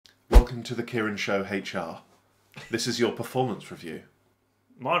welcome to the Kieran Show HR. This is your performance review.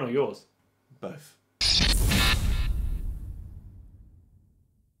 Mine or yours? Both.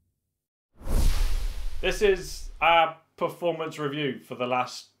 This is our performance review for the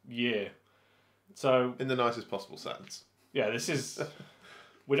last year. So in the nicest possible sense. Yeah, this is.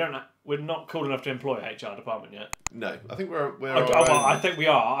 We're not cool enough to employ a HR department yet. No, I think we're I think we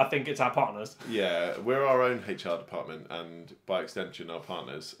are. I think it's our partners. Yeah, we're our own HR department, and by extension, our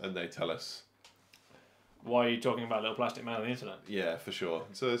partners, and they tell us. Why are you talking about little plastic man on the internet? Yeah, for sure.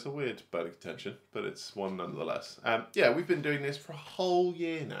 So it's a weird bone of contention, but it's one nonetheless. Yeah, we've been doing this for a whole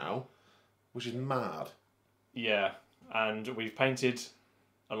year now, which is mad. Yeah, and we've painted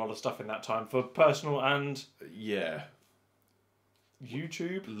a lot of stuff in that time for personal and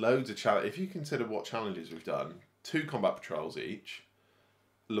YouTube. Loads of challenge. If you consider what challenges we've done, 2 combat patrols each,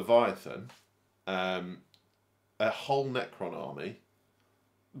 Leviathan, a whole Necron army.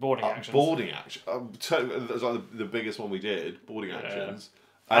 Boarding actions. Boarding action. That was like the biggest one we did. Boarding actions.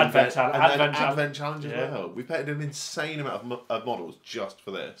 Advent challenge as well. We painted an insane amount of models just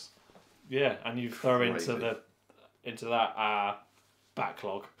for this. Yeah, and you throw into that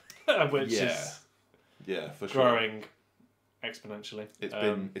backlog, which is for sure. growing exponentially.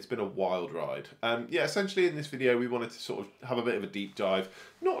 It's been a wild ride. Yeah, essentially in this video we wanted to sort of have a bit of a deep dive,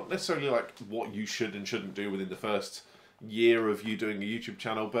 not necessarily like what you should and shouldn't do within the first year of you doing a YouTube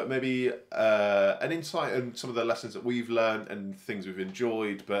channel, but maybe an insight on some of the lessons that we've learned and things we've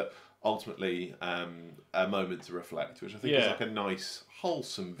enjoyed, but ultimately a moment to reflect, which I think is like a nice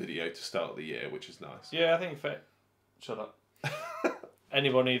wholesome video to start the year, which is nice. Yeah, I think shut up.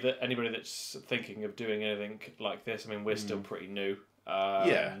 Anybody that's thinking of doing anything like this, I mean, we're still pretty new.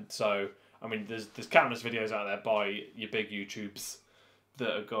 So, I mean, there's countless videos out there by your big YouTubes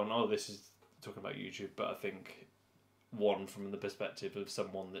that have gone, oh, this is talking about YouTube, but I think one from the perspective of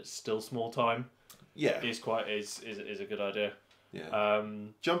someone that's still small time is a good idea. Yeah.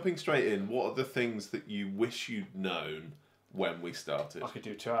 Jumping straight in, what are the things that you wish you'd known when we started? I could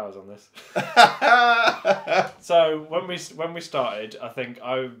do 2 hours on this. So when we started, I think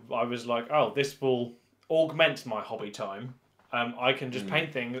I was like, oh, this will augment my hobby time. I can just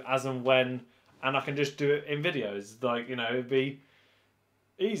paint things as and when, and I can just do it in videos. Like, you know, it'd be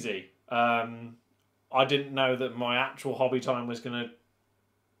easy. I didn't know that my actual hobby time was going to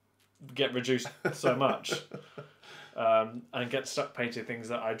get reduced so much. And get stuck painting things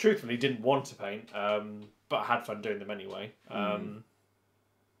that I truthfully didn't want to paint, but I had fun doing them anyway. And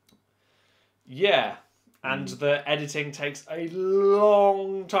the editing takes a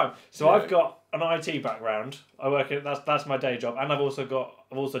long time. So I've got an IT background. I work in that's my day job, and I've also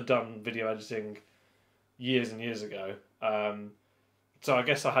done video editing years and years ago. So I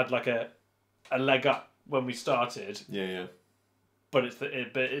guess I had like a leg up when we started. Yeah. But it's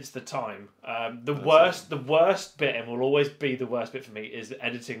the time. The worst bit, and will always be the worst bit for me, is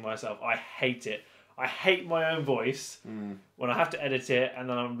editing myself. I hate it. I hate my own voice when I have to edit it, and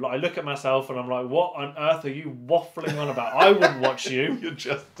then I look at myself and I'm like, what on earth are you waffling on about? I wouldn't watch you. You're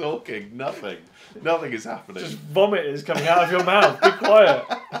just talking. Nothing is happening. Just vomit is coming out of your mouth. Be quiet.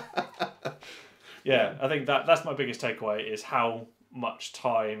 I think that's my biggest takeaway, is how much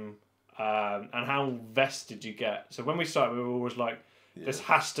time and how vested you get. So when we started, we were always like, this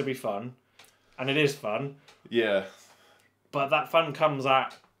has to be fun. And it is fun. Yeah. But that fun comes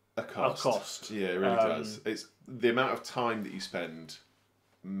at a cost. Yeah, it really does. It's the amount of time that you spend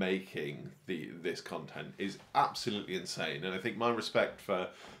making this content is absolutely insane. And I think my respect for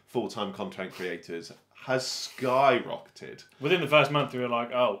full-time content creators has skyrocketed. Within the first month, we were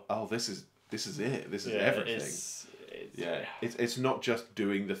like, oh, this is it. This is everything. It's not just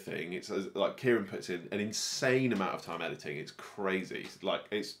doing the thing. It's like Kieran puts in an insane amount of time editing. It's crazy. Like,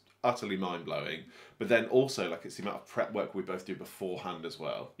 it's utterly mind-blowing. But then also, like, it's the amount of prep work we both do beforehand as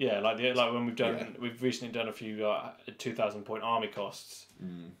well. Yeah, like when we've recently done a few 2,000 point army costs.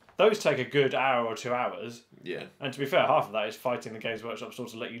 Those take a good hour or 2 hours. Yeah. And to be fair, half of that is fighting the Games Workshop store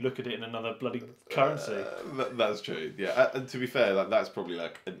to let you look at it in another bloody currency. That's true. Yeah, and to be fair, that's probably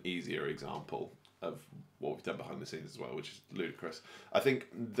like an easier example of what we've done behind the scenes as well, which is ludicrous. I think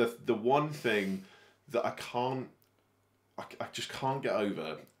the one thing that I just can't get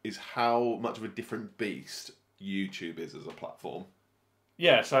over is how much of a different beast YouTube is as a platform.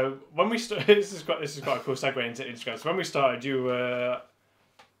 Yeah, so when we started, this is quite a cool segue into Instagram. So when we started, you were,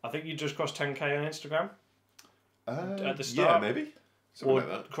 I think you just crossed 10k on Instagram at the start. Yeah, maybe. Something or like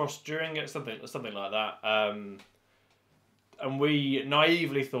that. Crossed during it, something like that. And we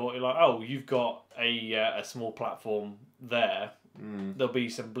naively thought, like, oh, you've got a small platform there. there'll be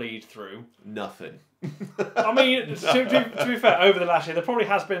some bleed through. Nothing. I mean, to be fair, over the last year, there probably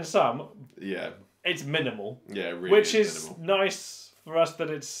has been some. Yeah. It's minimal. Yeah, really. Which is minimal. Nice for us that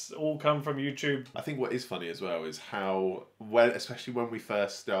it's all come from YouTube. I think what is funny as well is how, especially when we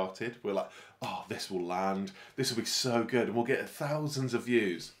first started, we're like, oh, this will land. This will be so good. And we'll get thousands of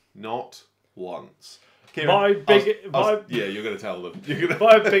views. Not once. Kieran, yeah, you're going to tell them.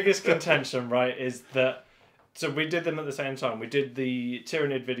 My biggest contention, right, is that... So we did them at the same time. We did the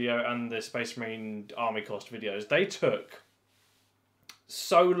Tyrannid video and the Space Marine Army Cost videos. They took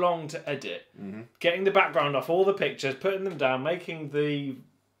so long to edit. Getting the background off all the pictures, putting them down, making the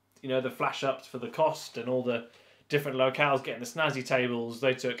flash ups for the cost and all the different locales, getting the snazzy tables.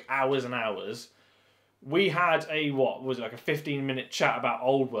 They took hours and hours. We had a 15-minute chat about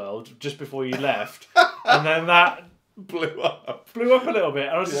Old World just before you left, and then that blew up a little bit.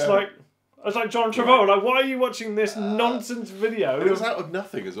 And I was just like. I was like John Travolta, like, why are you watching this nonsense video? It was out of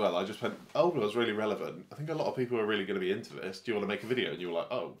nothing as well. I just went, Old World's really relevant. I think a lot of people are really going to be into this. Do you want to make a video? And you were like,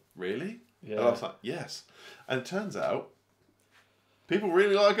 oh, really? Yeah. And I was like, yes. And it turns out, people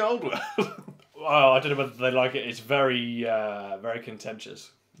really like Old World. Well, I don't know whether they like it. It's very, very contentious.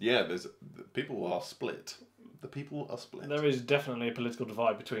 Yeah, people are split. The people are split. There is definitely a political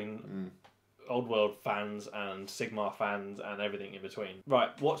divide between... Old World fans and Sigmar fans and everything in between. Right,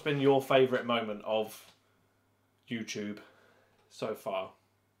 what's been your favourite moment of YouTube so far?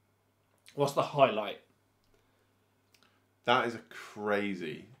 What's the highlight? That is a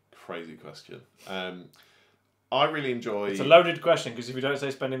crazy, crazy question. I really enjoy... It's a loaded question, because if you don't say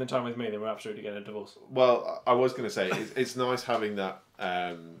spending the time with me, then we're absolutely getting a divorce. Well, I was going to say, it's nice having that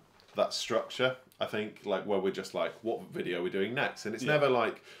that structure, I think, like where we're just like, what video are we doing next? And it's never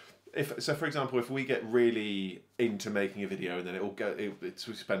like... for example, if we get really into making a video and then we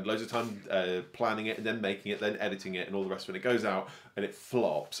spend loads of time planning it and then making it, then editing it and all the rest of it, it goes out and it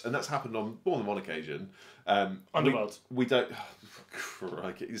flops, and that's happened on more than one occasion. Underworld. We don't.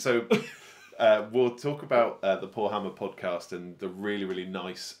 Crikey. So we'll talk about the Warhammer podcast and the really, really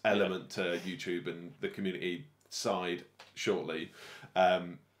nice element to YouTube and the community side shortly.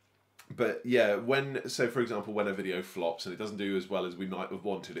 But yeah, for example, when a video flops and it doesn't do as well as we might have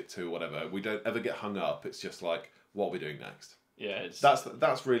wanted it to, or whatever, we don't ever get hung up. It's just like, what are we doing next? Yeah,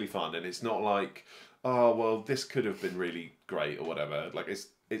 that's really fun, and it's not like, oh well, this could have been really great or whatever. Like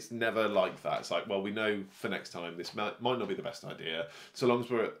it's never like that. It's like, well, we know for next time this might not be the best idea, so long as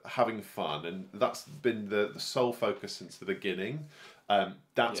we're having fun, and that's been the sole focus since the beginning.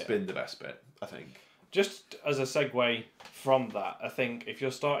 That's been the best bit, I think. Just as a segue from that, I think if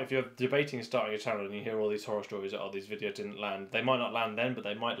you're debating starting a channel and you hear all these horror stories that these videos didn't land, they might not land then, but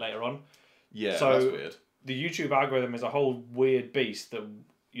they might later on. Yeah, so that's weird. The YouTube algorithm is a whole weird beast that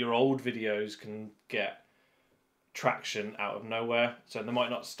your old videos can get traction out of nowhere. So they might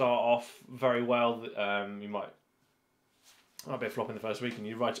not start off very well. You might be a flop in the first week, and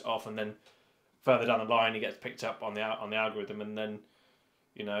you write it off, and then further down the line, it gets picked up on the algorithm, and then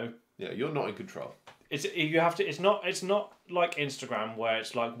Yeah, you're not in control. It's not like Instagram where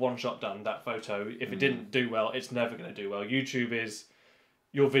it's like one shot done, that photo. If it didn't do well, it's never going to do well. YouTube is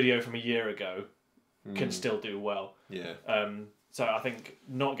your video from a year ago can still do well. Yeah. So I think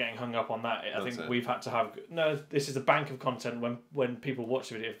not getting hung up on that. I think we've had to have this is a bank of content when people watch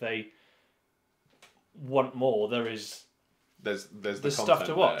the video. If they want more, there's the stuff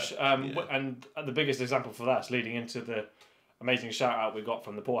to watch. And the biggest example for that is leading into the amazing shout out we got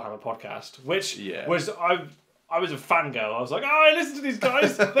from the Warhammer podcast, which was I was a fangirl. I was like, I listen to these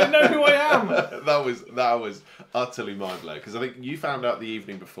guys. They know who I am. that was utterly mind blowing, because I think you found out the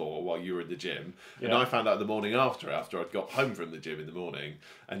evening before while you were in the gym, and I found out the morning after I'd got home from the gym in the morning,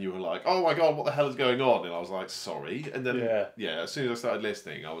 and you were like, oh my god, what the hell is going on? And I was like, sorry. And then as soon as I started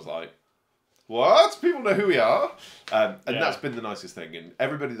listening, I was like, what? People know who we are. And that's been the nicest thing. And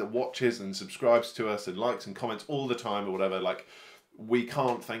everybody that watches and subscribes to us and likes and comments all the time or whatever, like, we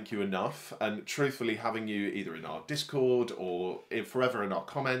can't thank you enough. And truthfully, having you either in our Discord or forever in our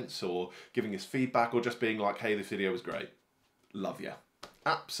comments or giving us feedback or just being like, hey, this video was great. Love you.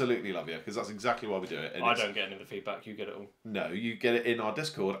 Absolutely love you, because that's exactly why we do it. And I don't get any of the feedback. You get it all. No, you get it in our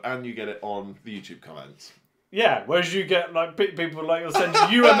Discord and you get it on the YouTube comments. Yeah, whereas you get like people like will send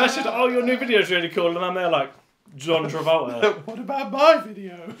you a message, oh, your new video is really cool, and I'm there like, John Travolta. What about my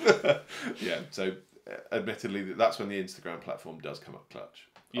video? Yeah, so admittedly, that's when the Instagram platform does come up clutch.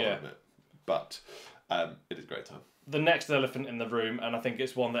 I'll admit. But it is a great time. The next elephant in the room, and I think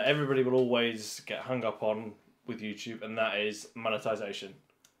it's one that everybody will always get hung up on with YouTube, and that is monetization.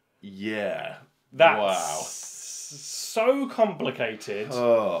 Yeah. That's so complicated.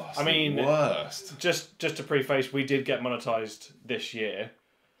 Oh, it's I mean, the worst. Just to preface, we did get monetized this year,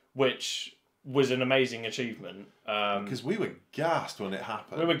 which was an amazing achievement. Because we were gassed when it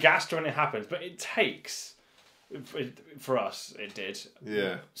happened. We were gassed when it happens, but it takes, for us, it did.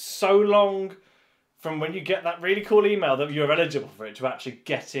 Yeah. So long from when you get that really cool email that you're eligible for it to actually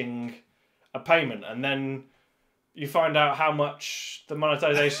getting a payment, and then you find out how much the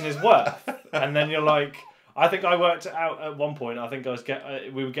monetization is worth, and then you're like, I think I worked it out at one point. I think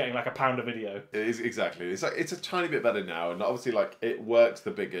we were getting like £1 a video. It is, exactly. It's like, it's a tiny bit better now, and obviously like it works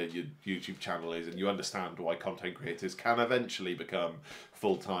the bigger your YouTube channel is, and you understand why content creators can eventually become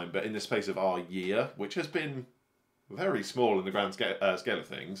full time. But in the space of our year, which has been very small in the grand scale of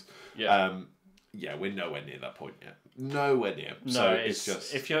things, yeah, we're nowhere near that point yet. Nowhere near. No, so it's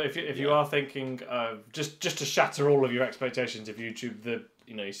just if you are thinking just to shatter all of your expectations of YouTube,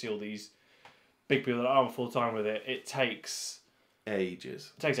 you see all these big people that aren't full time with it. It takes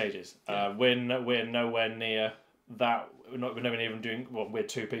ages. It takes ages. Yeah. We're nowhere near that. We're nowhere near even doing. Well, we're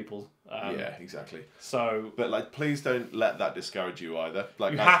 2 people. Yeah, exactly. So, but like, please don't let that discourage you either.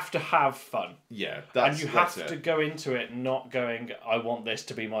 Like, you have to have fun. Yeah, and you have to go into it not going, I want this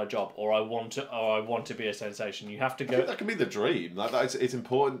to be my job, or I want to be a sensation. You have to go. I think that can be the dream. Like, it's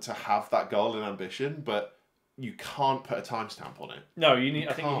important to have that goal and ambition, but you can't put a timestamp on it. No, you need.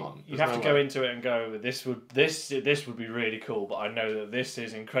 I think you have to go way. into it and go, this would be really cool, but I know that this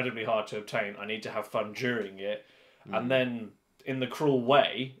is incredibly hard to obtain. I need to have fun during it, and then in the cruel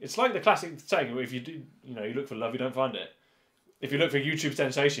way, it's like the classic saying: if you do, you look for love, you don't find it. If you look for YouTube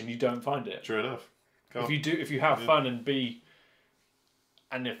sensation, you don't find it. True enough. If you have fun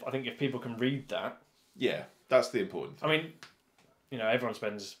and if people can read that, yeah, that's the important thing. I mean, everyone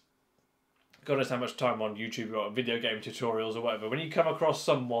spends God knows how much time on YouTube or video game tutorials or whatever. When you come across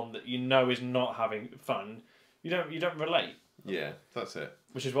someone that is not having fun, you don't relate. Yeah, that's it.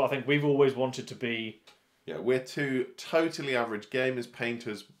 Which is what I think we've always wanted to be. Yeah, we're 2 totally average gamers,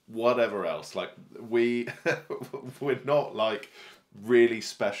 painters, whatever else. Like, we're not like really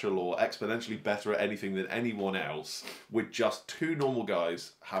special or exponentially better at anything than anyone else. We're just 2 normal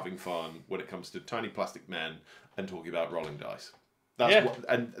guys having fun when it comes to tiny plastic men and talking about rolling dice.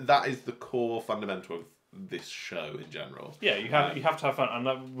 And that is the core fundamental of this show in general. Yeah, you have to have fun,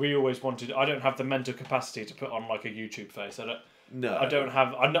 and we always wanted. I don't have the mental capacity to put on like a YouTube face. I don't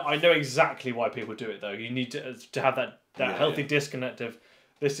have. I know exactly why people do it though. You need to have that healthy disconnect of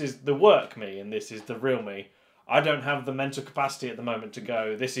this is the work me and this is the real me. I don't have the mental capacity at the moment to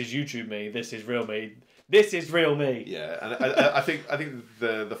go, this is YouTube me, this is real me, this is real me. Yeah, and I think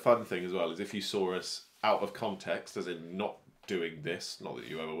the fun thing as well is if you saw us out of context, as in not doing this, not that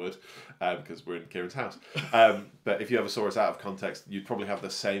you ever would, because we're in Kieran's house. But if you ever saw us out of context, you'd probably have the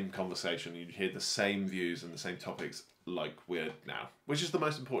same conversation, you'd hear the same views and the same topics like we're now, which is the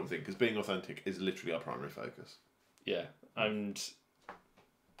most important thing, because being authentic is literally our primary focus. Yeah, and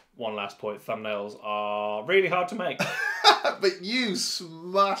one last point, thumbnails are really hard to make. But you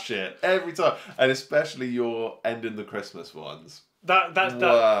smash it every time, and especially your ending the Christmas ones.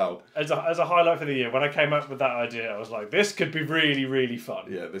 Wow. As a highlight for the year, when I came up with that idea, I was like, this could be really, really fun.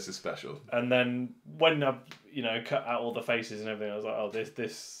 Yeah, this is special. And then when I, cut out all the faces and everything, I was like, oh,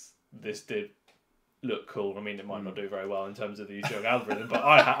 this did look cool. I mean, it might not do very well in terms of the YouTube algorithm, but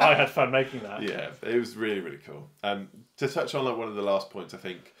I had fun making that. Yeah, it was really, really cool. To touch on one of the last points, I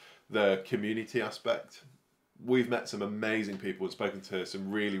think the community aspect. We've met some amazing people and spoken to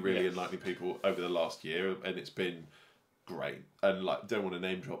some really, really enlightening people over the last year, and it's been great. And don't want to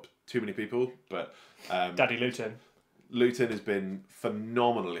name drop too many people, but Daddy Luton. Luton has been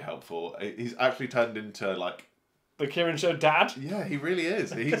phenomenally helpful. He's actually turned into the Kieran Show dad. Yeah, he really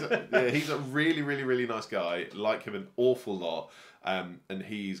is. He's a really, really, really nice guy. Like him an awful lot, and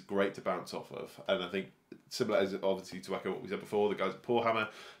he's great to bounce off of. And I think similar as obviously to echo what we said before, the guys at Warhammer,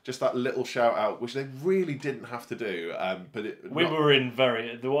 just that little shout out, which they really didn't have to do. But we were in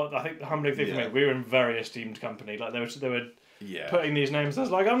I think the humbling thing for me, we were in very esteemed company. Like they were putting these names. I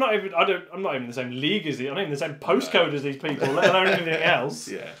was like, I'm not even in the same league as these. I'm not even in the same postcode as these people, let alone anything else.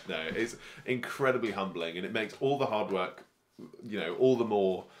 Yeah, no, it's incredibly humbling, and it makes all the hard work, all the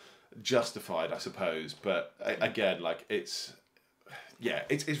more justified, I suppose. But again, it's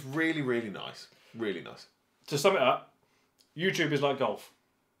really, really nice, really nice. To sum it up, YouTube is like golf.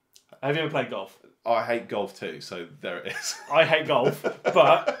 Have you ever played golf? I hate golf too, so there it is. I hate golf,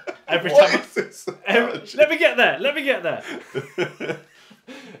 but every time... Let me get there.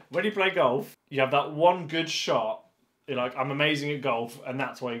 When you play golf, you have that one good shot. You're like, I'm amazing at golf, and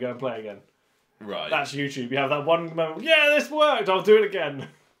that's why you go and play again. Right. That's YouTube. You have that one moment, yeah, this worked, I'll do it again.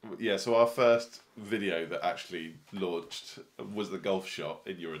 Yeah, so our first video that actually launched was the golf shot,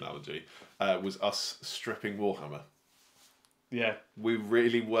 in your analogy, was us stripping Warhammer. Yeah. We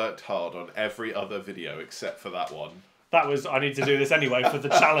really worked hard on every other video except for that one. That was, I need to do this anyway for the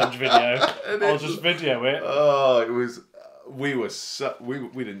challenge video. I'll just video it. Oh, it was, we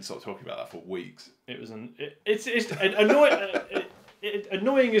didn't stop talking about that for weeks. It was it's annoying.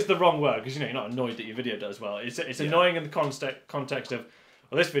 Annoying is the wrong word, because you're not annoyed that your video does well. It's annoying in the context of,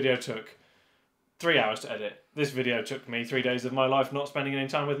 well, this video took 3 hours to edit. This video took me 3 days of my life not spending any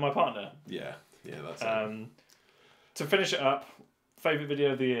time with my partner. Yeah, that's it. To finish it up, favourite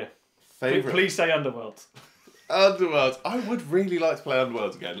video of the year. Please say Underworld. Underworld. I would really like to play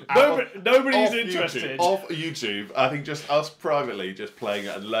Underworld again. Nobody's interested. Off YouTube, I think just us privately just playing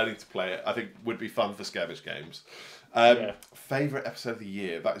it and learning to play it, I think would be fun for skirmish games. Favourite episode of the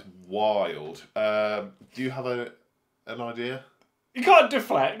year? That is wild. Do you have an idea? You can't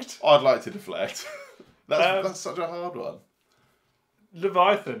deflect. I'd like to deflect. That's such a hard one.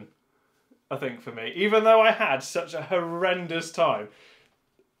 Leviathan, I think, for me. Even though I had such a horrendous time,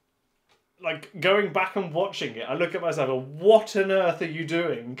 like, going back and watching it, I look at myself and what on earth are you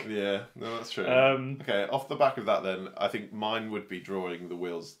doing? Yeah, no, that's true. Okay, off the back of that then, I think mine would be drawing the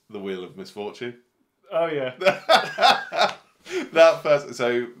Wheel of Misfortune. Oh, yeah. That first...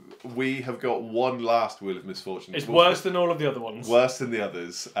 So, we have got one last Wheel of Misfortune. It's worse than all of the other ones. Worse than the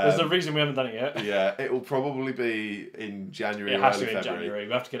others. There's a reason we haven't done it yet. Yeah, it will probably be in January. It has to be in January.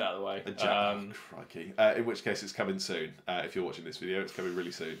 We have to get it out of the way. Crikey. In which case, it's coming soon. If you're watching this video, it's coming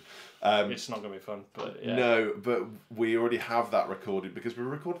really soon. It's not going to be fun, but yeah. No, but we already have that recorded because we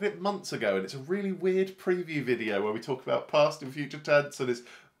recorded it months ago, and it's a really weird preview video where we talk about past and future tense, and it's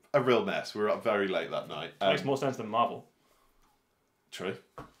a real mess. We were up very late that night. Makes more sense than Marvel. True.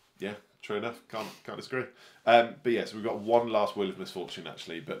 Yeah, true enough. Can't disagree. But yeah, so we've got one last Wheel of Misfortune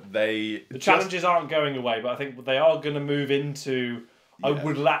actually, but the challenges aren't going away, but I think they are going to move into. Yeah. I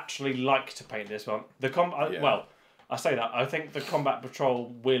would actually like to paint this one. Well, I say that I think the Combat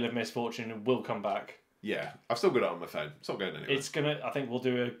Patrol Wheel of Misfortune will come back. Yeah, I've still got it on my phone. It's not going anywhere. It's gonna. I think we'll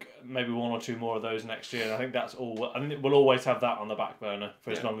do maybe one or two more of those next year, and I think that's all. I mean, we'll always have that on the back burner for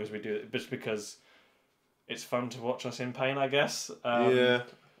as long as we do it, just because it's fun to watch us in pain, I guess. Yeah.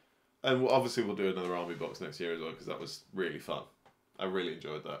 And obviously we'll do another army box next year as well, because that was really fun. I really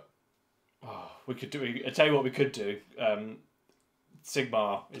enjoyed that. Oh, we could do. I tell you what, we could do.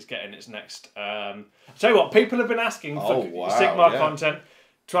 Sigmar is getting its next. I tell you what, people have been asking for Sigmar content.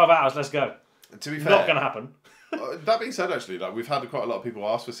 12 hours, let's go. To be fair, not going to happen. That being said, actually, like we've had quite a lot of people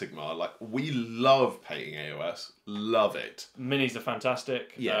ask for Sigmar. Like, we love painting AOS, love it. Minis are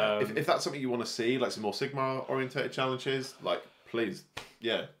fantastic. Yeah, if that's something you want to see, like some more Sigmar orientated challenges, like please,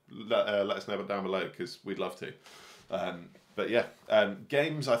 let us know down below because we'd love to. But yeah,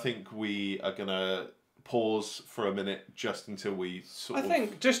 games. I think we are gonna pause for a minute just until we I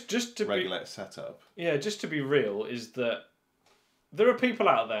think just to regulate setup. Yeah, just to be real, is that there are people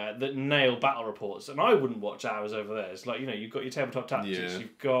out there that nail battle reports, and I wouldn't watch hours over theirs. Like, you've got your tabletop tactics,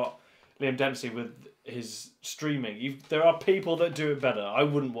 you've got Liam Dempsey with his streaming. There are people that do it better. I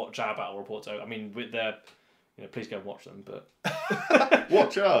wouldn't watch our battle reports. I mean, with their, please go and watch them, but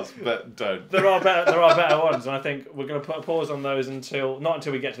watch ours, but don't. There are better ones, and I think we're going to put a pause on those not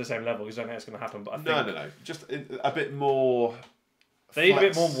until we get to the same level, because I don't think it's going to happen. But I think no, just a bit more. They need a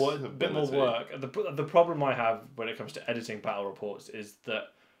bit more work. The problem I have when it comes to editing battle reports is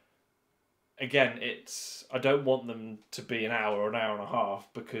that, again, I don't want them to be an hour or an hour and a half,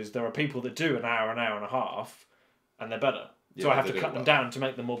 because there are people that do an hour and a half, and they're better. So I have to cut them down to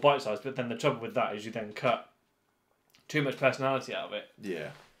make them more bite-sized. But then the trouble with that is you then cut too much personality out of it. Yeah.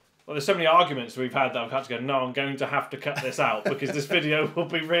 Well, there's so many arguments we've had that I've had to go, no, I'm going to have to cut this out because this video will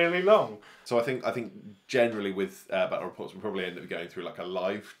be really long. So I think generally with battle reports, we'll probably end up going through like a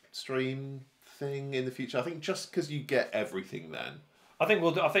live stream thing in the future. I think just because you get everything then. I think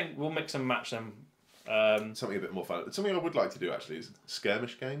we'll mix and match them. Something a bit more fun. Something I would like to do actually is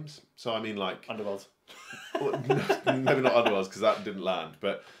skirmish games. So I mean like Underworld. Well, maybe not Underworlds because that didn't land,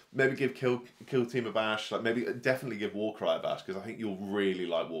 but maybe give Kill Team a bash. Like maybe definitely give Warcry a bash because I think you'll really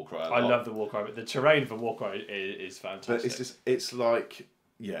like Warcry a lot. I love the Warcry, but the terrain for Warcry is fantastic. But it's like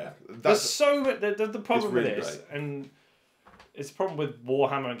there's so the problem really with this, great. and it's a problem with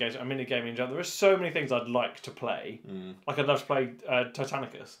Warhammer and games. I mean, the gaming in general. There are so many things I'd like to play. Like I'd love to play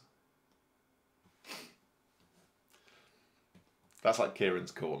Titanicus. That's like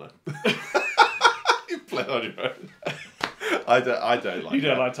Kieran's corner. You play on your own. I don't like. You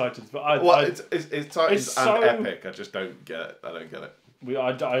don't like Titans, but it's Titans and Epic. I just don't get it. I don't get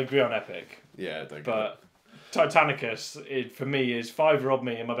it. I agree on Epic. Yeah, I don't. But Titanicus, for me, is 5 of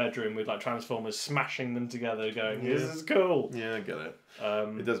me in my bedroom with like Transformers smashing them together, going, "This is cool." Yeah, I get it.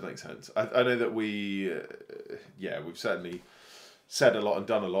 It does make sense. I know that we've certainly said a lot and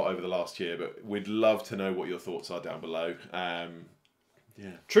done a lot over the last year, but we'd love to know what your thoughts are down below.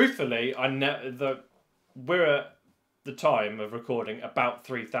 Truthfully, we're at the time of recording about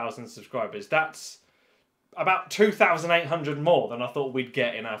 3,000 subscribers. That's about 2,800 more than I thought we'd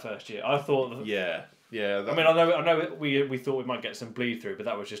get in our first year. I thought. Yeah. I mean, I know. We thought we might get some bleed through, but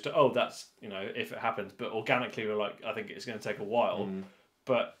that was just that's if it happens. But organically, we're like, I think it's going to take a while.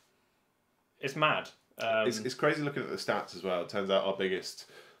 But it's mad. It's crazy looking at the stats as well. It turns out our biggest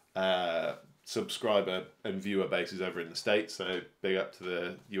subscriber and viewer base is over in the States. So big up to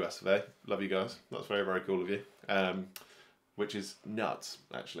the US of A. Love you guys. That's very, very cool of you. Which is nuts,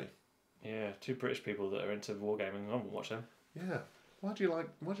 actually. Yeah, 2 British people that are into wargaming. I won't watch them. Yeah. Why do you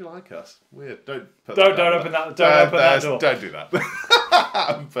like us? Weird. Don't open that door. Don't do that.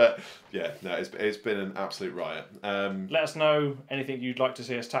 But yeah, no, it's been an absolute riot. Let us know anything you'd like to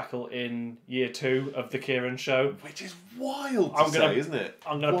see us tackle in year 2 of the Kieran Show, which is wild to say, isn't it?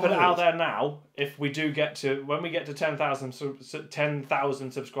 I'm going to put it out there now. If we do when we get to 10,000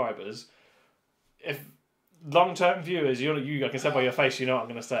 subscribers, if long-term viewers, I can say by your face, you know what I'm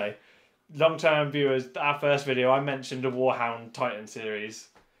going to say. Long-term viewers, our first video, I mentioned a Warhound Titan series.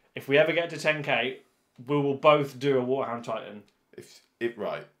 If we ever get to 10k, we will both do a Warhound Titan. If we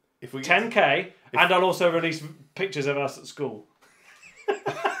 10k, and I'll also release pictures of us at school.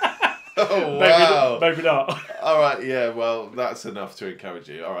 Oh wow! Maybe not. All right, yeah. Well, that's enough to encourage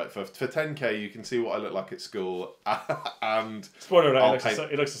you. All right, for 10k, you can see what I look like at school, and spoiler alert,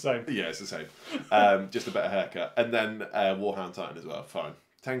 it looks the same. Yeah, it's the same. Just a better haircut, and then Warhound Titan as well. Fine.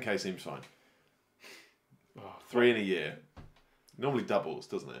 10k seems fine. 3 in a year. Normally doubles,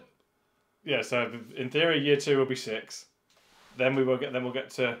 doesn't it? Yeah. So in theory, year 2 will be 6. Then we'll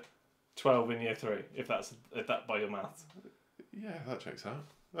get to 12 in year 3. If that by your maths. Yeah, that checks out.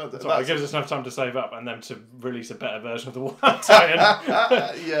 It gives us enough time to save up and then to release a better version of the Warhammer Titan.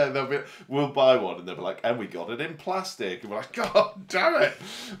 Yeah, we'll buy one and they'll be like, and we got it in plastic. And we're like, God damn it.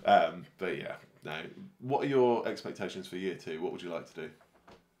 But yeah, no. What are your expectations for year 2? What would you like to do?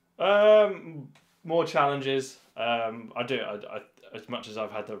 More challenges. I as much as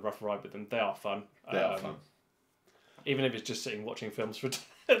I've had the rough ride with them, they are fun. They are fun. Even if it's just sitting watching films for a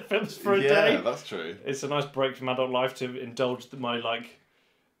day. Yeah, that's true. It's a nice break from adult life to indulge my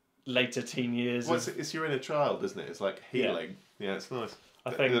later teen years. Well, it's your inner child, isn't it? It's like healing. Yeah, it's nice.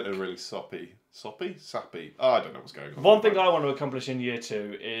 I think a really sappy. Oh, I don't know what's going on. One thing I want to accomplish in year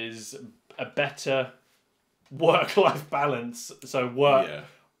 2 is a better work-life balance. So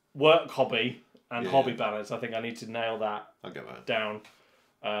work hobby and hobby balance. I think I need to nail that. I'll get that down.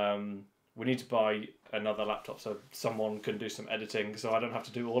 We need to buy another laptop so someone can do some editing, so I don't have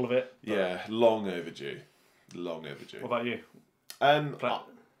to do all of it. Yeah, long overdue. Long overdue. What about you?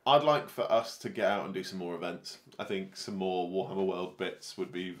 I'd like for us to get out and do some more events. I think some more Warhammer World bits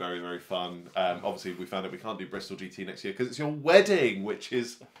would be very, very fun. Obviously, we found out we can't do Bristol GT next year because it's your wedding, which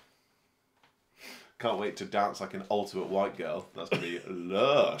is... Can't wait to dance like an ultimate white girl. That's going to be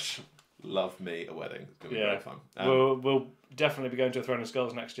lush. Love me a wedding. It's going to be very fun. We'll definitely be going to a Throne of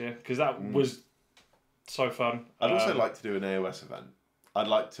Skulls next year because that was so fun. I'd also like to do an AOS event. I'd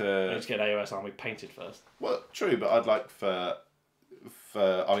like to... Let's get AOS Army painted first. Well, true, but I'd like for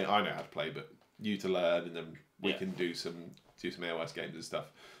I mean, I know how to play, but you to learn, and then we can do some AOS games and stuff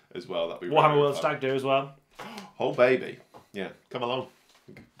as well. That'd be Warhammer World Stag do as well. Oh baby, yeah, come along.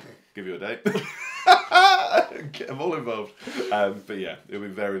 Give you a date. Get them all involved. But yeah, it'll be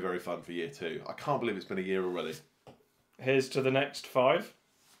very, very fun for year 2. I can't believe it's been a year already. Here's to the next 5.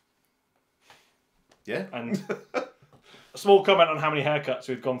 Yeah. And a small comment on how many haircuts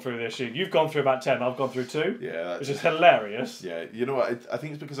we've gone through this year. You've gone through about 10, I've gone through 2. Yeah. Which is hilarious. Yeah, you know what? I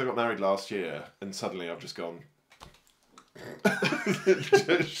think it's because I got married last year and suddenly I've just gone...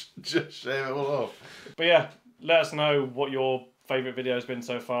 just shave it all off. But yeah, let us know what your favourite video has been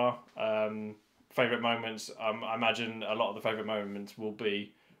so far. Favourite moments. I imagine a lot of the favourite moments will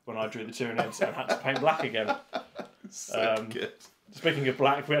be when I drew the Tyranids and had to paint black again. So good. Speaking of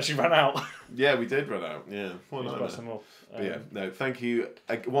black, we actually ran out. Yeah, we did run out. Yeah. Buy some more. But yeah, no, thank you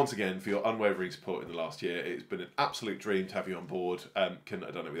once again for your unwavering support in the last year. It's been an absolute dream to have you on board. Couldn't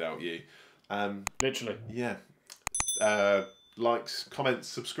have done it without you. Literally. Yeah. Likes, comments,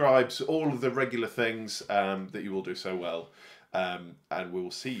 subscribes, all of the regular things that you will do so well. And we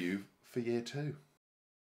will see you for year 2.